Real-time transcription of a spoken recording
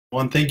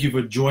Thank you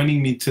for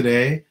joining me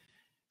today.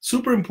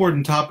 Super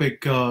important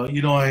topic.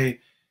 I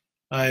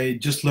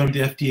just learned the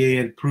FDA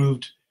had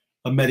approved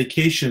a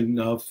medication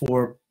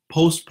for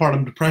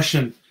postpartum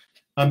depression.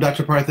 I'm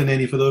Dr. Partha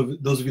Nandi. For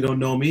those of you who don't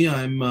know me,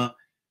 I'm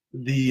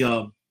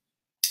the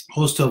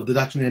host of the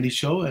Dr. Nandi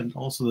Show and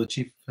also the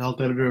chief health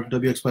editor of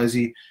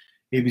WXYZ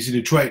ABC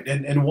Detroit.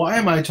 And why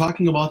am I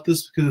talking about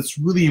this? Because it's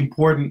really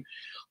important.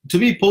 To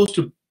me,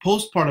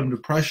 postpartum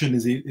depression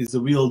is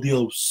the real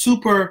deal.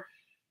 Super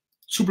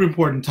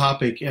important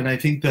topic, and I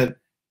think that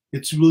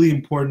it's really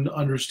important to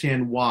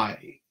understand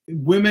why.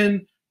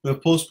 Women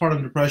with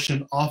postpartum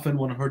depression often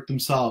want to hurt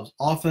themselves.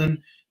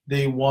 Often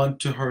they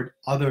want to hurt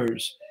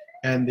others,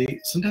 and they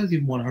sometimes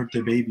even want to hurt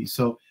their baby.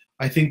 So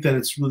I think that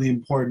it's really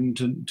important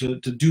to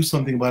do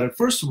something about it.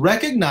 First,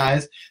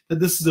 recognize that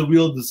this is a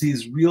real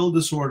disease, real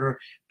disorder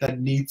that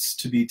needs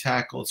to be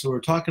tackled. So we're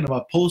talking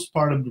about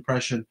postpartum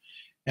depression,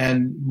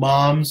 and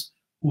moms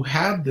who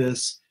have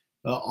this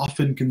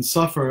often can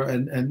suffer,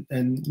 and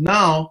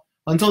now,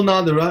 until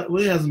now, there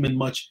really hasn't been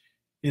much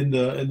in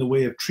the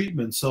way of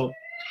treatment. So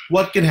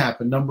what can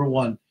happen? Number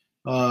one,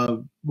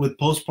 with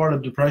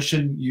postpartum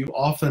depression, you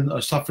often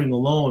are suffering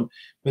alone,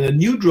 but a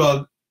new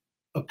drug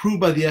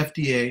approved by the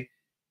FDA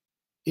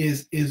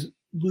is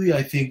really,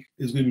 I think,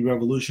 is going to be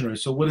revolutionary.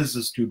 So what is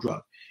this new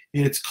drug?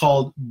 It's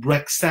called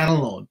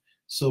Brexanolone.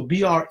 So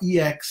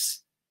Brexanolone,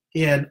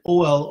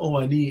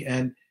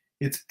 and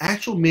its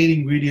actual main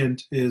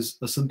ingredient is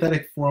a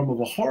synthetic form of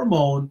a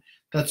hormone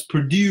that's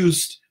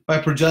produced by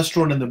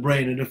progesterone in the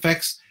brain. It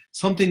affects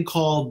something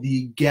called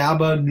the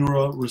GABA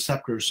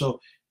neuroreceptor. So,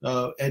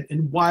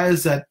 and why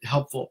is that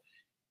helpful?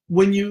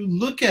 When you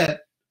look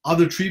at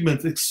other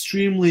treatments,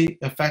 extremely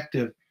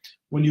effective.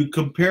 When you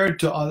compare it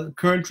to other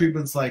current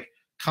treatments like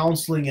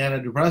counseling,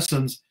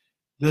 antidepressants,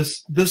 the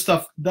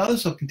other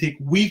stuff can take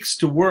weeks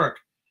to work.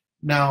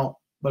 Now,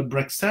 but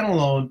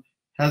Brexanolone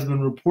has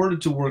been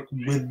reported to work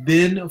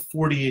within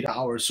 48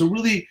 hours. So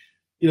really,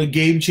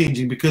 game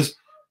changing, because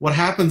what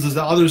happens is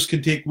that others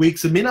can take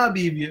weeks. It may not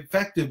be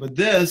effective, but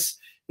this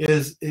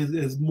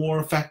is more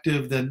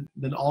effective than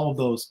all of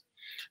those.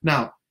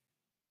 Now,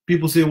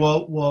 people say,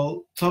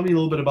 well, tell me a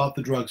little bit about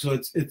the drug. So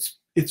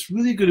it's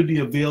really going to be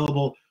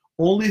available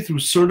only through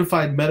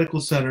certified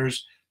medical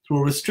centers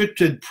through a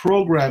restricted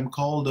program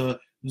called a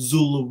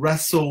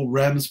Zulresso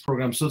REMS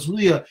program. So it's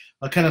really a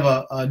kind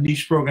of a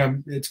niche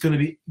program. It's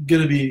going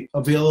to be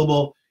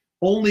available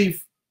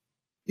only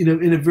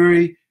in a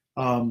very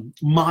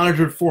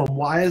monitored form.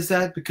 Why is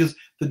that? Because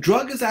the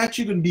drug is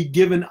actually going to be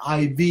given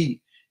IV.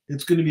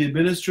 It's going to be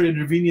administered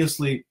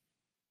intravenously,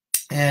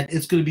 and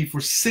it's going to be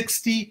for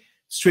 60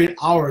 straight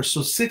hours.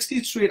 So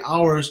 60 straight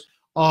hours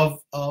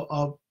of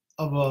a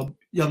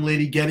young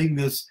lady getting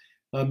this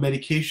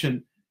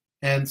medication.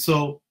 And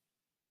so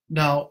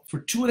now,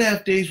 for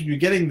 2.5 days when you're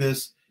getting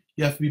this,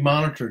 you have to be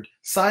monitored.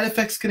 Side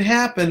effects can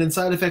happen, and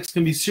side effects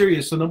can be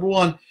serious. So number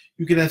one,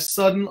 you can have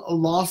sudden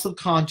loss of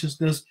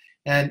consciousness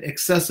and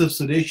excessive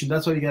sedation.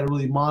 That's why you got to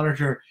really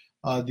monitor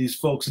these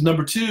folks. And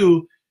number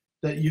two,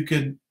 that you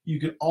can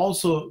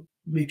also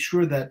make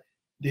sure that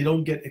they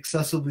don't get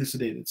excessively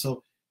sedated.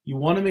 So you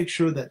want to make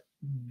sure that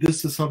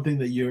this is something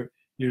that you're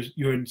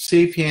in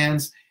safe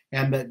hands,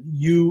 and that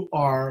you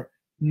are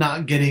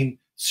not getting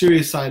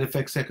serious side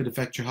effects that could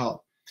affect your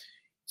health.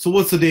 So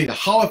what's the data?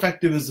 How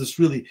effective is this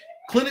really?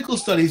 Clinical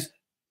studies,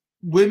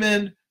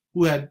 women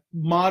who had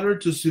moderate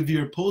to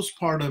severe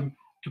postpartum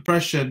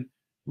depression,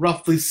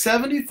 roughly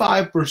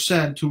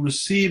 75% who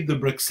received the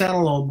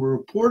Brexanolone were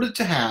reported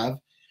to have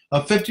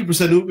a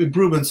 50%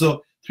 improvement.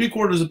 So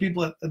 3/4 of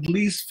people at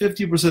least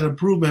 50%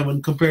 improvement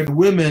when compared to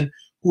women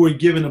who were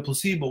given a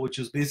placebo, which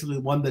is basically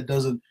one that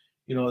doesn't,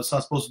 it's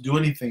not supposed to do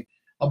anything.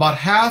 About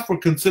half were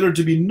considered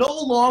to be no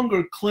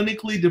longer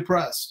clinically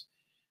depressed.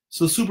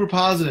 So super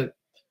positive.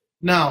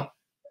 Now,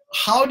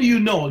 how do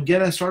you know?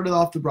 Again, I started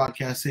off the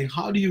broadcast saying,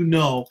 how do you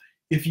know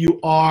if you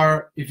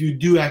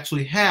do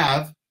actually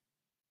have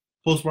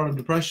postpartum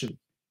depression?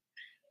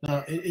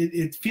 Now,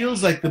 it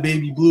feels like the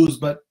baby blues,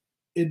 but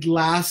it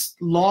lasts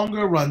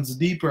longer, runs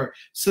deeper.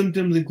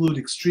 Symptoms include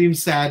extreme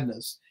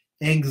sadness,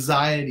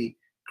 anxiety,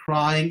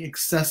 crying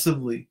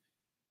excessively,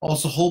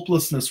 also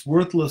hopelessness,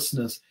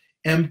 worthlessness,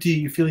 empty,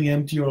 you're feeling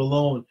empty or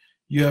alone.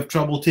 You have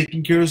trouble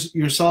taking care of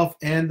yourself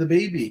and the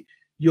baby.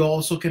 You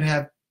also can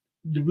have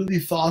really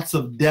thoughts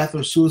of death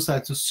or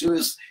suicide. So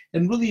serious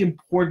and really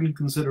important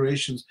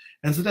considerations.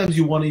 And sometimes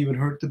you want to even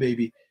hurt the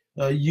baby.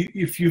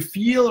 If you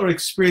feel or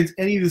experience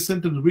any of the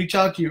symptoms, reach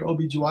out to your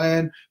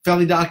OBGYN,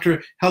 family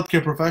doctor,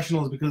 healthcare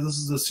professionals, because this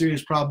is a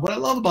serious problem. What I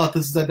love about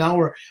this is that now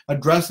we're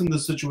addressing the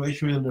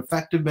situation with an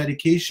effective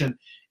medication.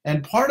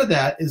 And part of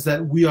that is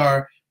that we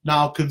are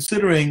now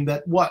considering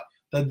that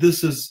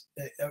this is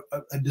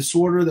a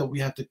disorder that we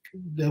have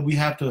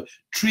to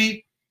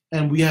treat,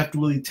 and we have to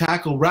really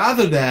tackle,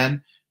 rather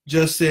than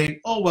just saying,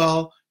 oh,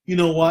 well, you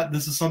know what,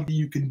 this is something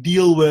you can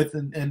deal with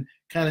and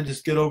kind of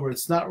just get over.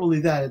 It's not really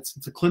that.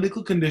 It's a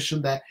clinical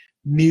condition that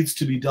needs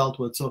to be dealt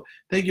with. So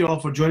thank you all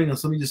for joining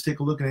us. Let me just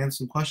take a look and answer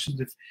some questions.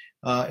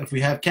 If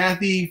we have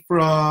Kathy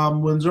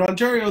from Windsor,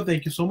 Ontario,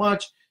 thank you so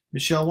much.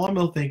 Michelle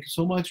Wamil, thank you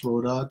so much.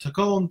 Rhoda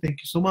Tacone,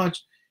 thank you so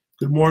much.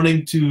 Good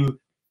morning to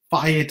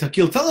Faye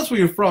Takil. Tell us where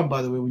you're from,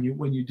 by the way,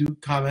 when you do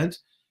comment.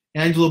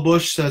 Angela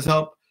Bush says,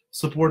 help,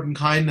 support, and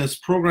kindness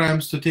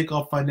programs to take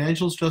off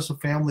financial stress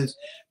of families,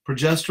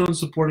 progesterone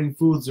supporting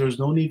foods. There's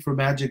no need for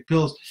magic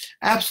pills.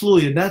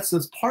 Absolutely, and that's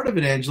part of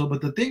it, Angela.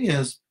 But the thing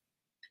is,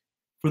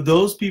 for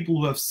those people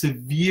who have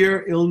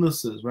severe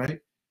illnesses, right?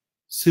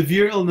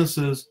 Severe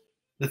illnesses,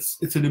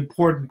 it's an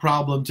important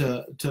problem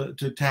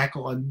to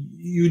tackle, and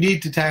you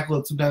need to tackle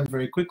it sometimes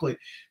very quickly.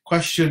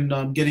 Question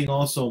I'm getting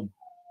also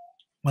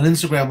on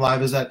Instagram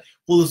Live is that,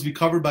 will this be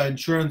covered by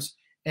insurance?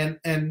 And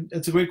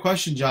it's a great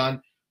question,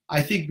 John.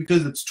 I think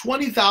because it's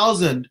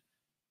 20,000,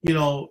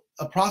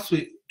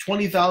 approximately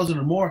 20,000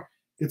 or more,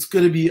 it's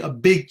going to be a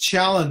big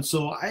challenge.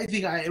 So I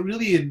think I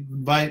really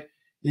invite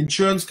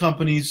insurance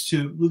companies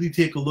to really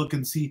take a look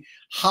and see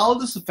how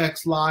this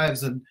affects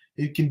lives, and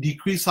it can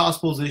decrease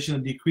hospitalization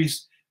and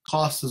decrease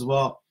costs as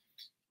well.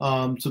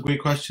 It's a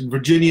great question.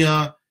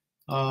 Virginia,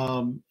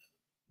 Bofil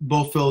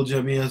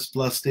Jamias,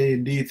 blessed day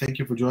indeed. Thank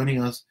you for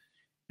joining us.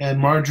 And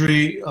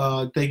Marjorie,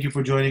 thank you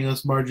for joining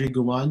us. Marjorie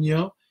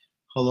Gumano,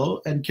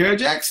 hello. And Kara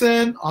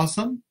Jackson,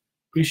 awesome.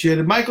 Appreciate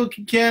it. Michael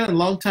Kincan,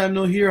 long time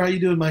no here. How you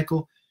doing,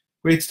 Michael?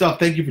 Great stuff.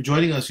 Thank you for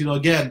joining us.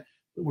 Again,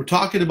 we're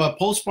talking about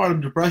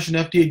postpartum depression.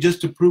 FDA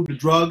just approved a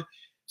drug,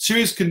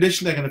 serious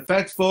condition that can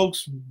affect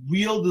folks,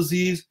 real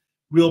disease,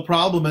 real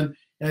problem.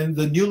 And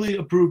the newly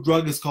approved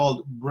drug is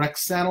called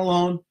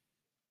Brexanolone,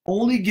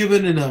 only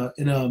given in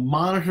a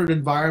monitored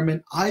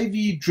environment,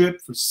 IV drip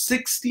for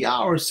 60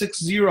 hours,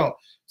 60.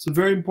 So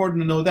very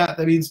important to know that.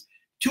 That means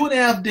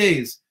 2.5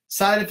 days.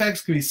 Side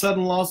effects can be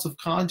sudden loss of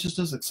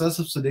consciousness,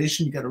 excessive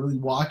sedation. You got to really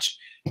watch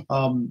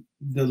the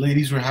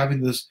ladies who are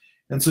having this.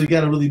 And so you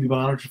got to really be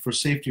monitored for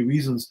safety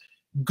reasons.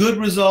 Good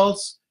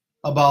results.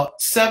 About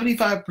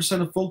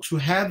 75% of folks who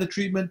had the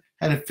treatment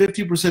had a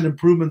 50%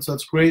 improvement, so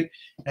that's great.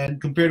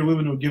 And compared to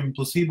women who were given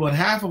placebo, and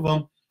half of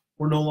them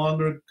were no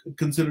longer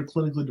considered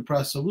clinically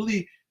depressed. So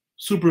really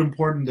super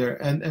important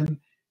there. And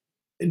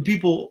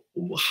people,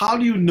 how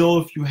do you know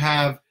if you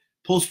have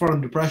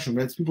postpartum depression,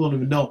 right? People don't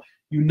even know.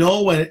 You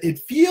know when it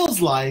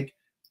feels like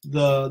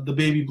the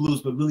baby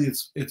blues, but really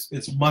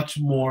it's much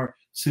more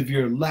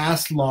severe,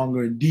 lasts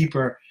longer and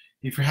deeper.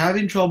 If you're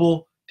having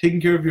trouble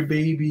taking care of your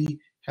baby,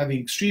 having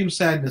extreme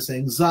sadness,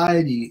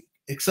 anxiety,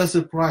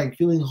 excessive crying,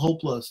 feeling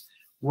hopeless,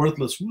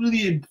 worthless,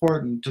 really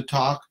important to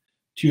talk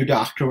to your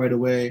doctor right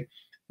away.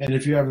 And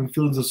if you're having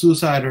feelings of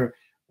suicide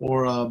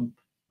or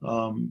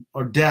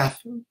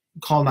death,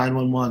 call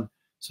 911.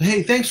 So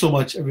hey, thanks so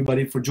much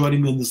everybody for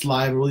joining me on this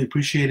live. I really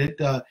appreciate it.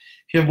 If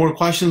you have more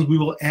questions, we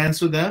will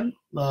answer them.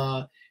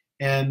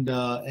 And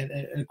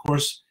of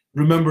course,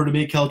 remember to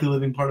make healthy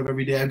living part of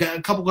every day. I've got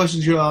a couple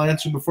questions here I'll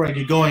answer before I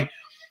get going.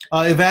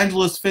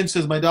 Evangelist Finch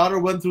says, my daughter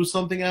went through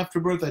something after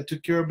birth. I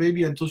took care of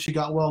baby until she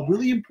got well.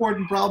 Really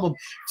important problem.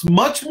 It's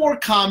much more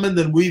common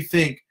than we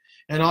think.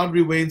 And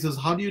Audrey Wayne says,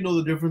 how do you know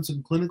the difference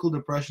in clinical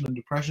depression and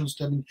depression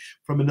stemming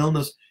from an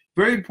illness?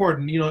 Very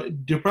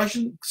important.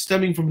 Depression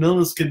stemming from an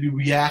illness can be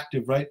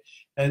reactive, right?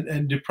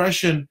 And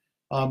depression,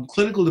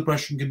 clinical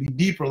depression can be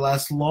deeper,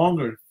 last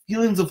longer.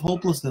 Feelings of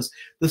hopelessness.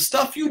 The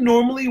stuff you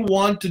normally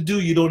want to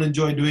do, you don't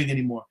enjoy doing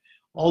anymore.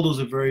 All those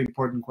are very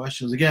important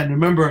questions. Again,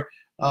 remember,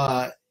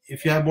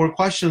 if you have more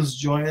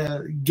questions,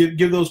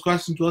 give those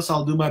questions to us.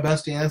 I'll do my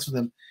best to answer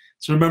them.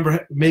 So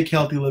remember, make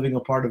healthy living a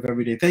part of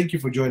every day. Thank you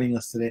for joining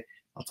us today.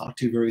 I'll talk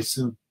to you very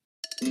soon.